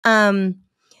Um,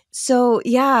 so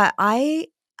yeah, I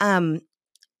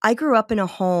grew up in a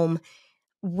home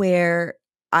where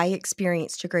I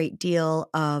experienced a great deal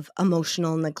of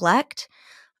emotional neglect.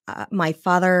 My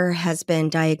father has been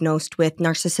diagnosed with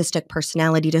narcissistic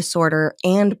personality disorder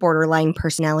and borderline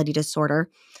personality disorder.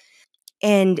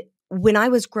 And when I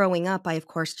was growing up, I, of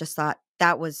course, just thought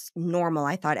that was normal.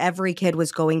 I thought every kid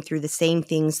was going through the same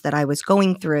things that I was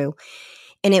going through.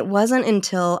 And it wasn't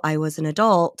until I was an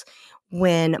adult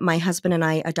when my husband and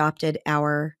I adopted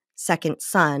our second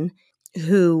son,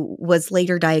 who was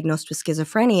later diagnosed with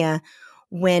schizophrenia,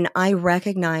 when I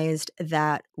recognized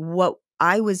that what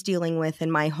I was dealing with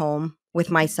in my home with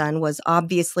my son was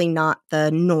obviously not the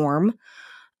norm.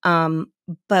 Um,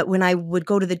 but when I would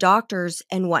go to the doctors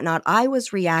and whatnot, I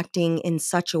was reacting in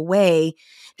such a way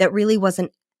that really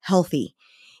wasn't healthy.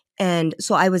 And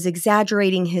so I was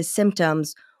exaggerating his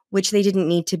symptoms, which they didn't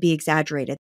need to be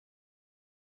exaggerated.